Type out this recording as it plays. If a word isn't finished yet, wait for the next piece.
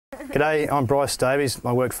G'day, I'm Bryce Davies.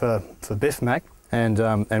 I work for BBIFMAC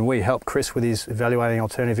and we help Chris with his evaluating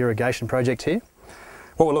alternative irrigation project here.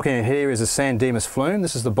 What we're looking at here is a San Dimas Flume.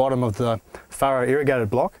 This is the bottom of the furrow irrigated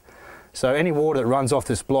block. So any water that runs off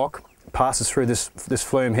this block passes through this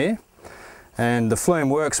flume here, and the flume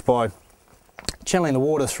works by channeling the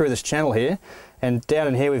water through this channel here, and down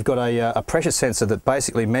in here we've got a pressure sensor that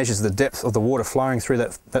basically measures the depth of the water flowing through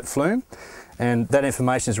that flume, and that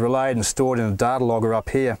information is relayed and stored in a data logger up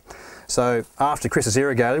here. So after Chris is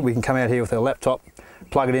irrigated, we can come out here with our laptop,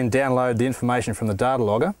 plug it in, download the information from the data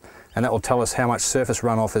logger, and that will tell us how much surface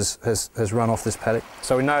runoff has run off this paddock.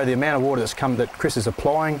 So we know the amount of water that Chris is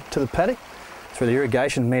applying to the paddock through the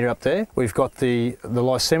irrigation meter up there. We've got the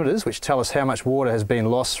lysimeters, which tell us how much water has been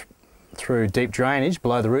lost through deep drainage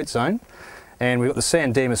below the root zone. And we've got the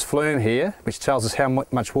San Dimas Flume here, which tells us how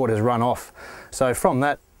much water has run off. So from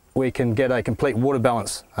that, we can get a complete water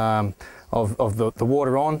balance of the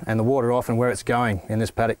water on and the water off and where it's going in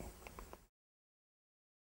this paddock.